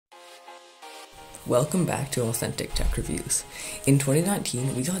Welcome back to Authentic Tech Reviews. In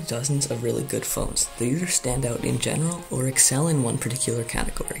 2019, we got dozens of really good phones that either stand out in general or excel in one particular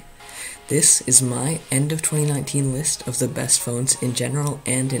category. This is my end of 2019 list of the best phones in general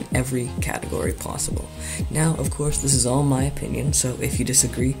and in every category possible. Now, of course, this is all my opinion, so if you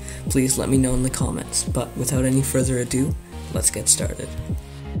disagree, please let me know in the comments. But without any further ado, let's get started.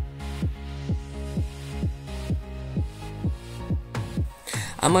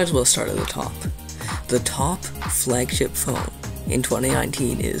 I might as well start at the top. The top flagship phone in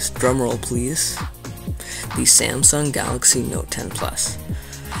 2019 is, drumroll please, the Samsung Galaxy Note 10 Plus.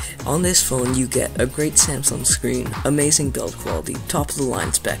 On this phone you get a great Samsung screen, amazing build quality, top of the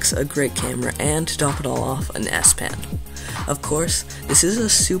line specs, a great camera, and to top it all off, an S Pen. Of course, this is a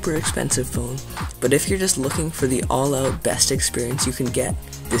super expensive phone, but if you're just looking for the all-out best experience you can get,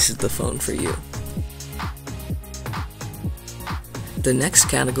 this is the phone for you. The next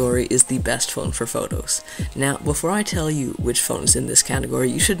category is the best phone for photos. Now, before I tell you which phone is in this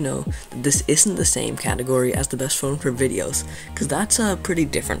category, you should know that this isn't the same category as the best phone for videos, because that's a pretty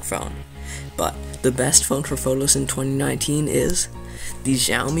different phone. But the best phone for photos in 2019 is the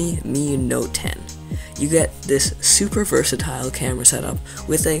Xiaomi Mi Note 10. You get this super versatile camera setup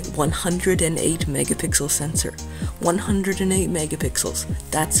with a 108 megapixel sensor. 108 megapixels,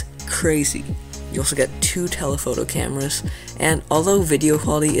 that's crazy. You also get two telephoto cameras, and although video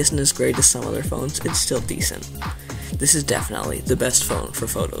quality isn't as great as some other phones, it's still decent. This is definitely the best phone for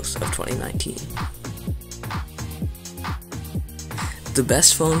photos of 2019. The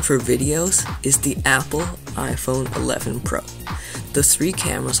best phone for videos is the Apple iPhone 11 Pro. The three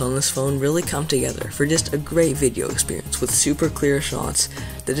cameras on this phone really come together for just a great video experience with super clear shots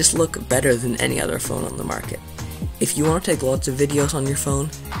that just look better than any other phone on the market. If you want to take lots of videos on your phone,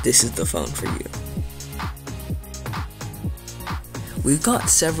 this is the phone for you. We've got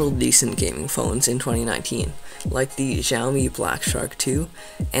several decent gaming phones in 2019, like the Xiaomi Black Shark 2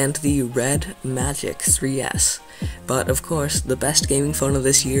 and the Red Magic 3S. But of course, the best gaming phone of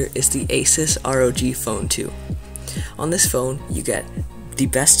this year is the Asus ROG Phone 2. On this phone, you get the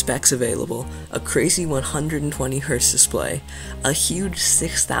best specs available, a crazy 120Hz display, a huge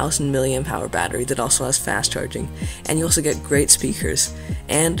 6000 mAh battery that also has fast charging, and you also get great speakers.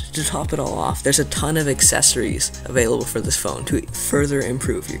 And to top it all off, there's a ton of accessories available for this phone to further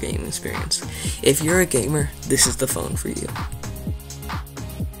improve your gaming experience. If you're a gamer, this is the phone for you.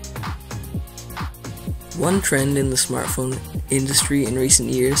 One trend in the smartphone industry in recent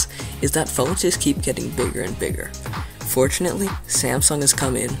years is that phones just keep getting bigger and bigger. Fortunately, Samsung has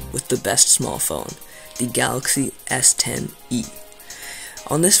come in with the best small phone, the Galaxy S10e.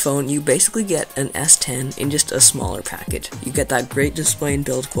 On this phone, you basically get an S10 in just a smaller package. You get that great display and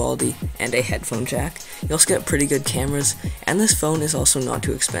build quality, and a headphone jack. You also get pretty good cameras, and this phone is also not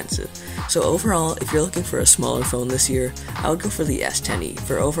too expensive. So overall, if you're looking for a smaller phone this year, I would go for the S10e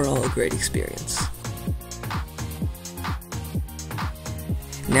for overall a great experience.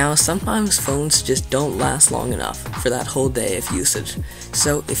 Now, sometimes phones just don't last long enough for that whole day of usage,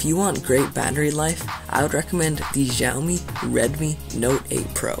 so if you want great battery life, I would recommend the Xiaomi Redmi Note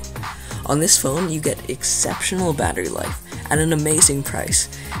 8 Pro. On this phone, you get exceptional battery life at an amazing price,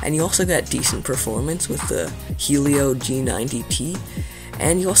 and you also get decent performance with the Helio G90T,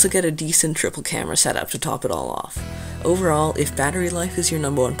 and you also get a decent triple camera setup to top it all off. Overall, if battery life is your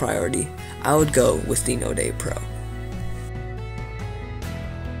number one priority, I would go with the Note 8 Pro.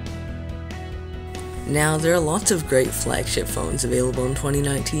 Now, there are lots of great flagship phones available in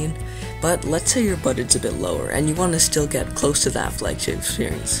 2019, but let's say your budget's a bit lower and you want to still get close to that flagship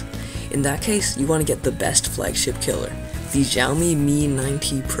experience. In that case, you want to get the best flagship killer, the Xiaomi Mi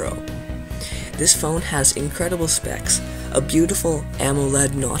 9T Pro. This phone has incredible specs, a beautiful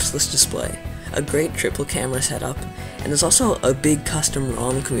AMOLED notchless display, a great triple camera setup, and there's also a big custom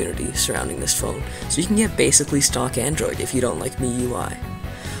ROM community surrounding this phone, so you can get basically stock Android if you don't like MIUI.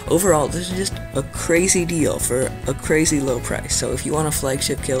 Overall, this is just a crazy deal for a crazy low price, so if you want a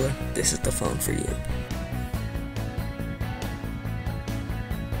flagship killer, this is the phone for you.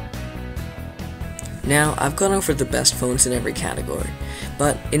 Now, I've gone over the best phones in every category,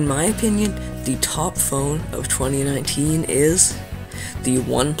 but in my opinion, the top phone of 2019 is the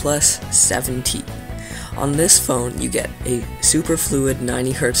OnePlus 7T. On this phone, you get a super fluid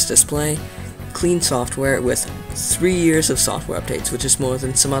 90Hz display, clean software with 3 years of software updates, which is more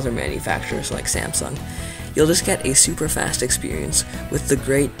than some other manufacturers like Samsung. You'll just get a super fast experience with the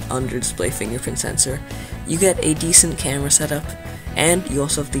great under-display fingerprint sensor. You get a decent camera setup, and you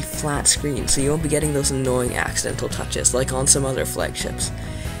also have the flat screen, so you won't be getting those annoying accidental touches like on some other flagships.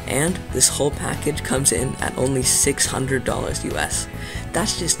 And this whole package comes in at only $600 US.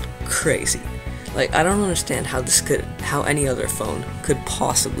 That's just crazy. Like, I don't understand how any other phone could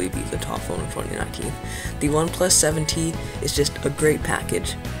possibly be the top phone of 2019. The OnePlus 7T is just a great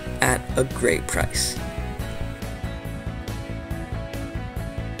package at a great price.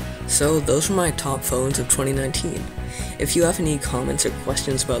 So those are my top phones of 2019. If you have any comments or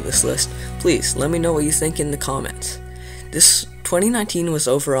questions about this list, please let me know what you think in the comments. This 2019 was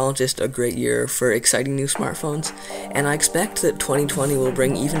overall just a great year for exciting new smartphones, and I expect that 2020 will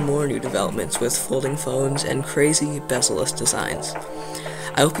bring even more new developments with folding phones and crazy bezel-less designs.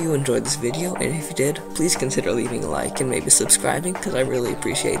 I hope you enjoyed this video, and if you did, please consider leaving a like and maybe subscribing, because I really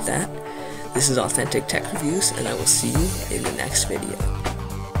appreciate that. This is Authentic Tech Reviews, and I will see you in the next video.